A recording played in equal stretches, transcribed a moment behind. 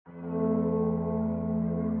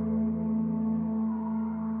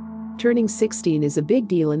Turning 16 is a big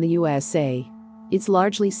deal in the USA. It's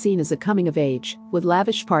largely seen as a coming of age, with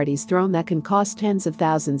lavish parties thrown that can cost tens of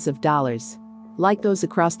thousands of dollars. Like those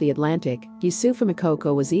across the Atlantic, Youssoufa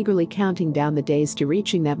Moukoko was eagerly counting down the days to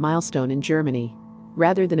reaching that milestone in Germany.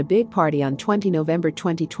 Rather than a big party on 20 November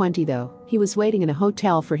 2020 though, he was waiting in a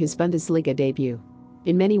hotel for his Bundesliga debut.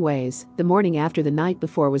 In many ways, the morning after the night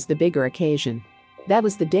before was the bigger occasion. That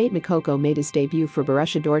was the date Moukoko made his debut for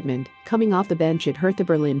Borussia Dortmund, coming off the bench at Hertha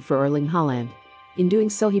Berlin for Erling Haaland. In doing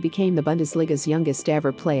so he became the Bundesliga's youngest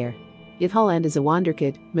ever player. If Haaland is a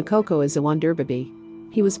wonderkid, Moukoko is a wonderbaby.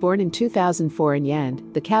 He was born in 2004 in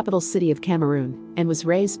Yaoundé, the capital city of Cameroon, and was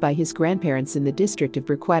raised by his grandparents in the district of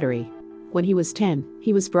Brouquerie. When he was 10,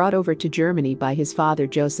 he was brought over to Germany by his father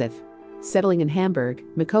Joseph. Settling in Hamburg,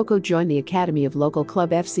 Moukoko joined the academy of local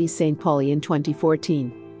club FC St. Pauli in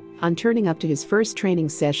 2014. On turning up to his first training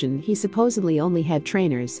session, he supposedly only had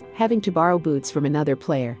trainers, having to borrow boots from another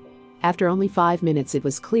player. After only 5 minutes it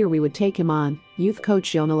was clear we would take him on, youth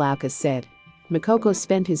coach Jonas Laukes said. Moukoko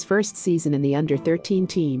spent his first season in the under-13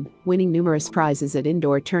 team, winning numerous prizes at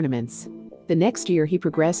indoor tournaments. The next year he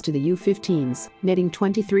progressed to the U15s, netting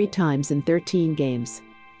 23 times in 13 games.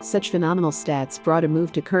 Such phenomenal stats brought a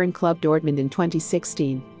move to current club Dortmund in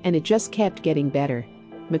 2016, and it just kept getting better.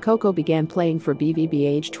 Moukoko began playing for BVB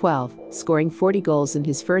age 12, scoring 40 goals in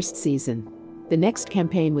his first season. The next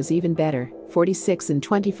campaign was even better, 46 and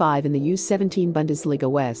 25 in the U17 Bundesliga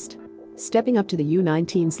West. Stepping up to the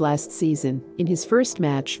U19s last season, in his first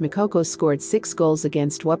match Moukoko scored 6 goals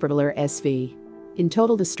against Wuppertaler SV. In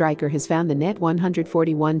total the striker has found the net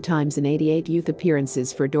 141 times in 88 youth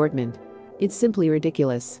appearances for Dortmund. It's simply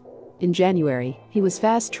ridiculous. In January, he was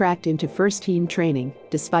fast-tracked into first-team training,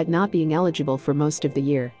 despite not being eligible for most of the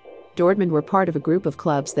year. Dortmund were part of a group of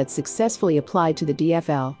clubs that successfully applied to the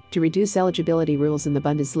DFL to reduce eligibility rules in the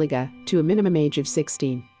Bundesliga to a minimum age of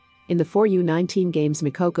 16. In the 4 U19 games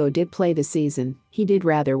Moukoko did play this season, he did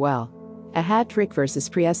rather well. A hat-trick versus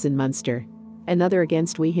Preußen Munster. Another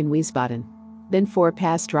against Wien Wiesbaden. Then 4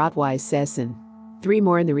 past Rot-Weiss Essen. 3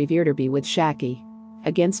 more in the Revierderby with Schalke.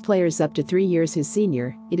 Against players up to 3 years his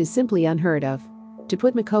senior, it is simply unheard of. To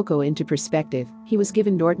put Moukoko into perspective, he was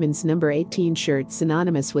given Dortmund's number 18 shirt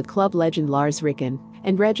synonymous with club legend Lars Ricken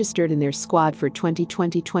and registered in their squad for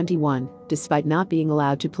 2020-21, despite not being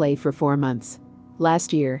allowed to play for 4 months.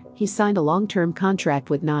 Last year, he signed a long-term contract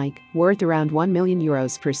with Nike, worth around €1 million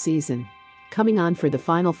per season. Coming on for the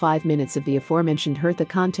final 5 minutes of the aforementioned Hertha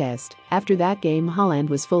contest, after that game Haaland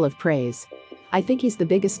was full of praise. I think he's the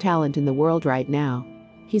biggest talent in the world right now.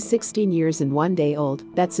 He's 16 years and 1 day old,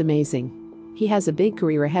 that's amazing. He has a big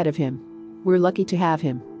career ahead of him. We're lucky to have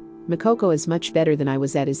him. Moukoko is much better than I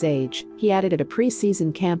was at his age, he added at a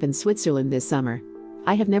pre-season camp in Switzerland this summer.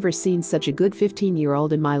 I have never seen such a good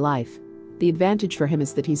 15-year-old in my life. The advantage for him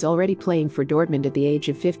is that he's already playing for Dortmund at the age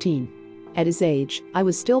of 15. At his age, I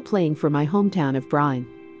was still playing for my hometown of Brienne.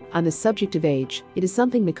 On the subject of age, it is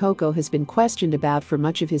something Moukoko has been questioned about for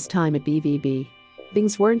much of his time at BVB.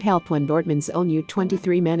 Things weren't helped when Dortmund's own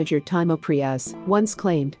U23 manager Timo Prius once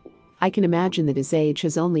claimed, "I can imagine that his age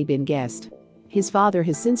has only been guessed." His father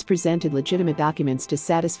has since presented legitimate documents to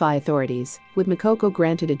satisfy authorities, with Moukoko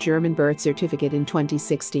granted a German birth certificate in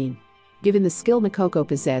 2016. Given the skill Moukoko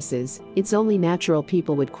possesses, it's only natural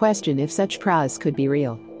people would question if such prowess could be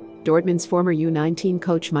real. Dortmund's former U19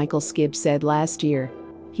 coach Michael Skibbe said last year,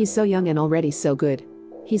 "He's so young and already so good.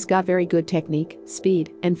 He's got very good technique,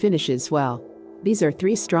 speed, and finishes well. These are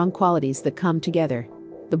 3 strong qualities that come together.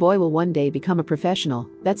 The boy will one day become a professional,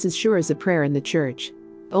 that's as sure as a prayer in the church.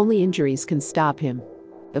 Only injuries can stop him."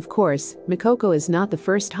 Of course, Moukoko is not the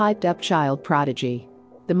first hyped-up child prodigy.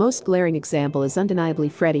 The most glaring example is undeniably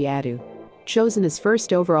Freddie Adu. Chosen as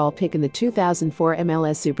first overall pick in the 2004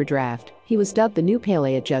 MLS Super Draft, he was dubbed the new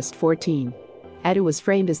Pele at just 14. Adu was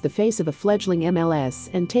framed as the face of a fledgling MLS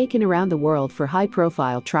and taken around the world for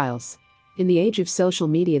high-profile trials. In the age of social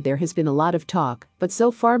media there has been a lot of talk, but so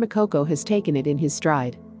far Moukoko has taken it in his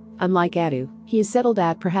stride. Unlike Adu, he has settled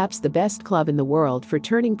at perhaps the best club in the world for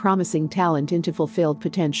turning promising talent into fulfilled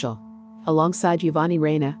potential. Alongside Giovanni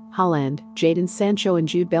Reyna, Haaland, Jadon Sancho and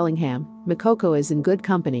Jude Bellingham, Moukoko is in good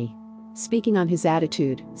company. Speaking on his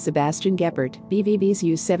attitude, Sebastian Gebhardt, BVB's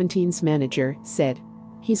U17's manager, said,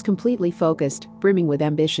 "He's completely focused, brimming with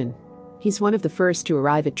ambition. He's one of the first to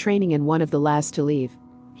arrive at training and one of the last to leave.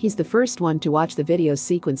 He's the first one to watch the video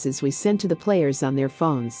sequences we send to the players on their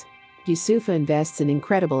phones." Youssoufa invests an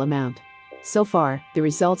incredible amount. So far, the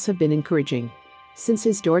results have been encouraging. Since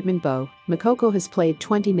his Dortmund bow, Moukoko has played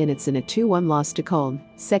 20 minutes in a 2-1 loss to Köln,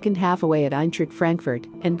 second half away at Eintracht Frankfurt,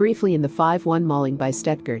 and briefly in the 5-1 mauling by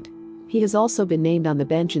Stuttgart. He has also been named on the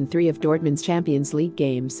bench in 3 of Dortmund's Champions League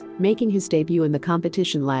games, making his debut in the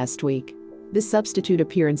competition last week. This substitute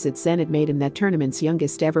appearance at Zenit made him that tournament's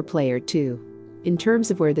youngest ever player too. In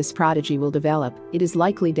terms of where this prodigy will develop, it is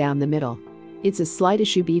likely down the middle. It's a slight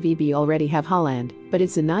issue BVB already have Haaland, but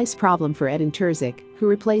it's a nice problem for Edin Terzic, who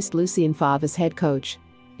replaced Lucien Favre as head coach.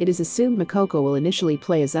 It is assumed Moukoko will initially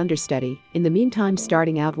play as understudy, in the meantime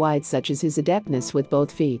starting out wide such as his adeptness with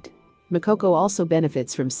both feet. Moukoko also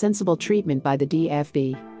benefits from sensible treatment by the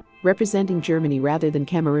DFB. Representing Germany rather than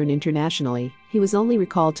Cameroon internationally, he was only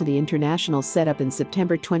recalled to the international setup in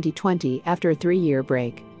September 2020 after a 3-year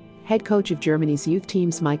break. Head coach of Germany's youth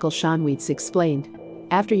teams Michael Schonweitz explained,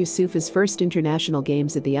 "After Youssoufa's first international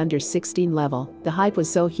games at the under-16 level, the hype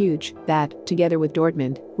was so huge that, together with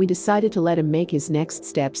Dortmund, we decided to let him make his next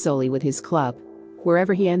step solely with his club.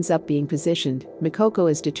 Wherever he ends up being positioned,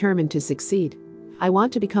 Moukoko is determined to succeed. I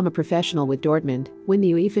want to become a professional with Dortmund, win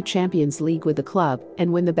the UEFA Champions League with the club,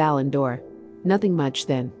 and win the Ballon d'Or. Nothing much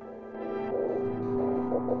then."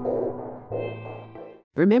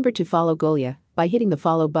 Remember to follow Golia by hitting the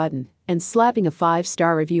follow button and slapping a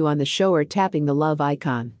 5-star review on the show or tapping the love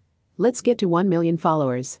icon. Let's get to 1 million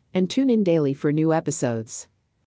followers and tune in daily for new episodes.